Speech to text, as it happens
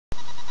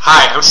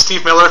Hi, I'm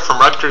Steve Miller from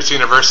Rutgers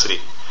University.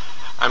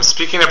 I'm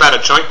speaking about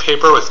a joint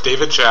paper with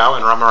David Zhao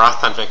and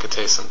Ramarathnam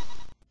Venkatesan.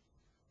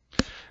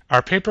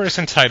 Our paper is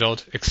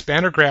entitled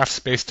Expander Graphs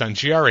based on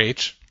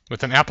GRH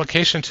with an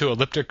application to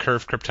elliptic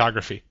curve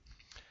cryptography.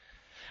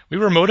 We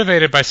were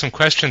motivated by some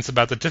questions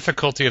about the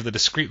difficulty of the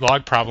discrete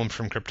log problem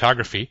from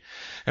cryptography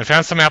and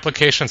found some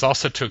applications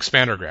also to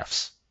expander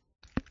graphs.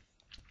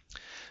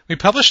 We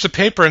published a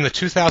paper in the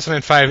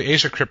 2005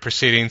 AsiaCrypt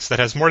proceedings that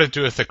has more to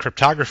do with the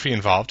cryptography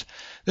involved.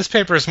 This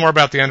paper is more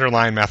about the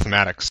underlying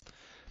mathematics.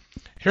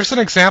 Here's an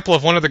example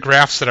of one of the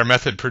graphs that our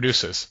method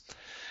produces.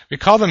 We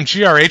call them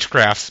GRH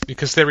graphs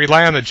because they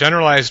rely on the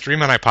generalized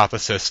Riemann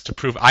hypothesis to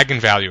prove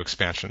eigenvalue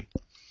expansion.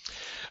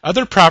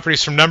 Other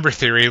properties from number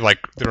theory, like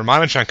the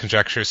Ramarathnam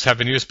conjectures, have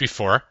been used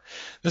before.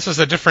 This is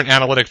a different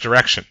analytic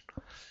direction.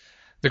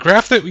 The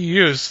graph that we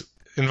use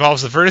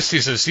involves the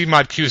vertices of z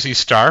mod q z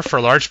star for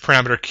a large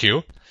parameter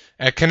q,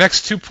 and it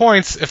connects 2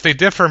 points if they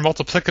differ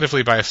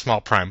multiplicatively by a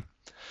small prime.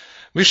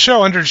 We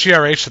show under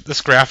GRH that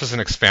this graph is an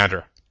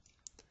expander.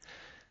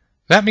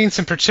 That means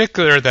in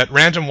particular that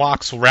random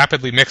walks will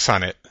rapidly mix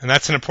on it, and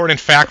that's an important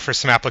fact for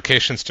some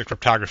applications to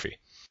cryptography.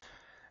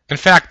 In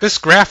fact, this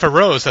graph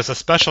arose as a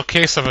special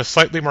case of a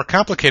slightly more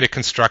complicated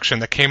construction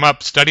that came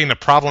up studying a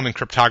problem in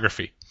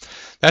cryptography.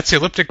 That's the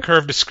elliptic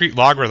curve discrete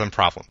logarithm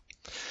problem.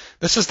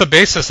 This is the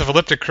basis of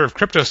elliptic curve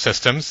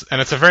cryptosystems, and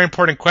it's a very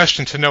important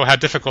question to know how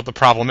difficult the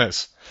problem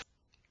is.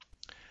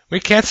 We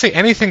can't say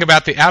anything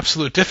about the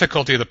absolute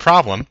difficulty of the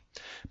problem,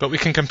 but we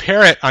can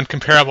compare it on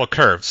comparable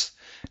curves.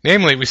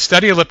 Namely, we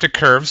study elliptic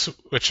curves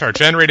which are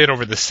generated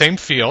over the same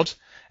field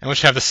and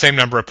which have the same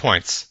number of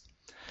points.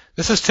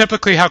 This is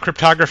typically how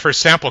cryptographers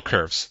sample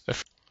curves.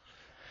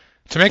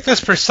 To make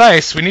this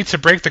precise, we need to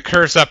break the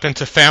curves up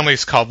into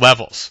families called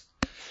levels.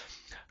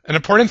 An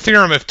important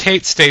theorem of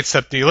Tate states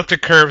that the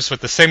elliptic curves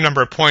with the same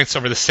number of points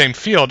over the same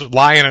field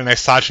lie in an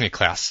isogeny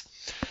class.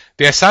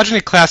 The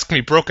isogeny class can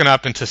be broken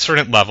up into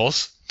certain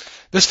levels.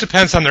 This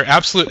depends on their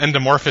absolute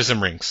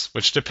endomorphism rings,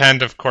 which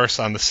depend, of course,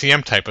 on the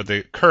CM type of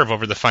the curve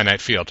over the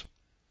finite field.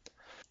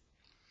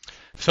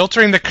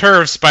 Filtering the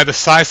curves by the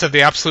size of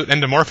the absolute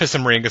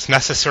endomorphism ring is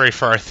necessary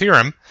for our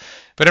theorem,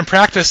 but in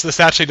practice this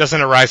actually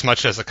doesn't arise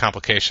much as a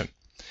complication.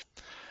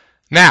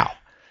 Now,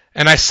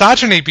 an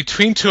isogeny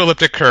between two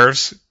elliptic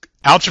curves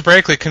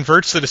algebraically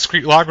converts the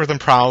discrete logarithm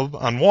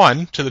problem on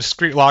one to the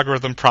discrete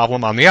logarithm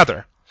problem on the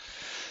other.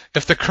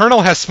 If the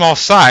kernel has small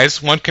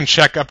size, one can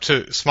check up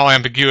to small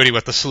ambiguity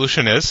what the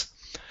solution is.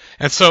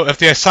 And so if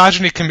the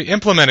isogeny can be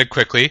implemented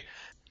quickly,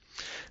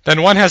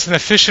 then one has an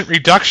efficient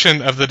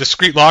reduction of the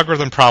discrete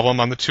logarithm problem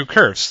on the two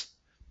curves.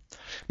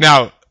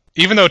 Now,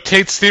 even though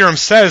Tate's theorem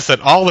says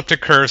that all elliptic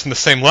curves in the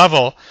same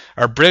level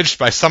are bridged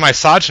by some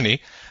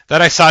isogeny,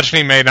 that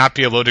isogeny may not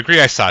be a low-degree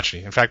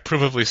isogeny, in fact,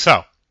 provably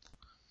so.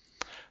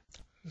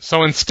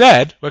 So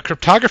instead, what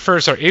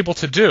cryptographers are able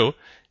to do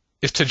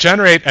is to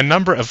generate a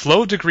number of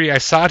low-degree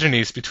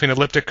isogenies between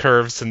elliptic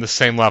curves in the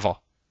same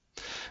level.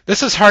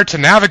 This is hard to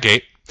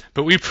navigate,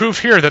 but we prove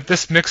here that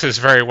this mixes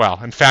very well.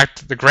 In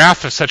fact, the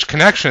graph of such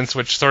connections,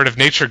 which sort of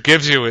nature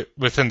gives you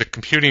within the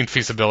computing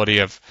feasibility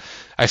of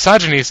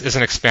isogenies, is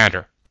an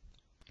expander.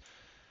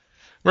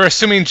 We're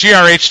assuming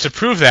GRH to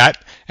prove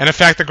that, and in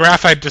fact the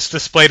graph I just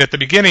displayed at the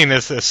beginning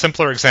is a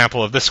simpler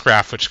example of this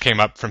graph which came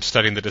up from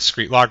studying the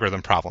discrete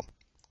logarithm problem.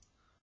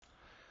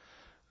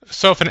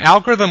 So if an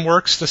algorithm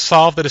works to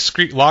solve the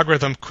discrete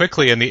logarithm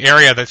quickly in the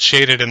area that's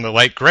shaded in the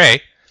light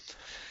gray,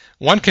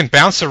 one can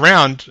bounce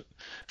around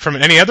from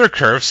any other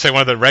curve, say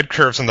one of the red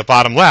curves on the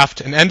bottom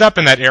left, and end up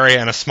in that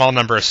area in a small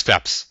number of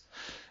steps.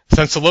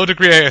 Since the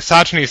low-degree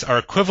isogenies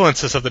are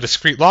equivalences of the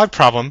discrete log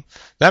problem,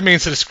 that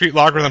means the discrete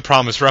logarithm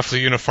problem is roughly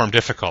uniform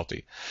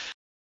difficulty.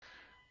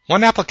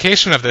 One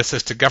application of this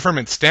is to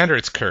government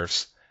standards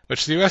curves,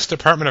 which the U.S.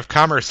 Department of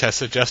Commerce has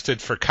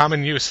suggested for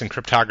common use in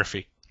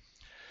cryptography.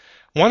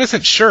 One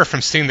isn't sure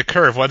from seeing the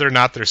curve whether or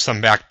not there's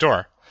some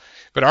backdoor,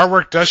 but our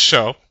work does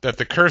show that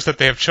the curves that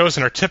they have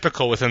chosen are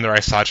typical within their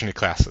isogeny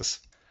classes.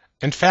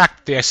 In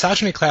fact, the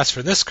isogeny class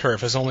for this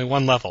curve is only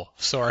one level,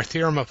 so our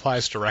theorem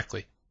applies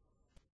directly.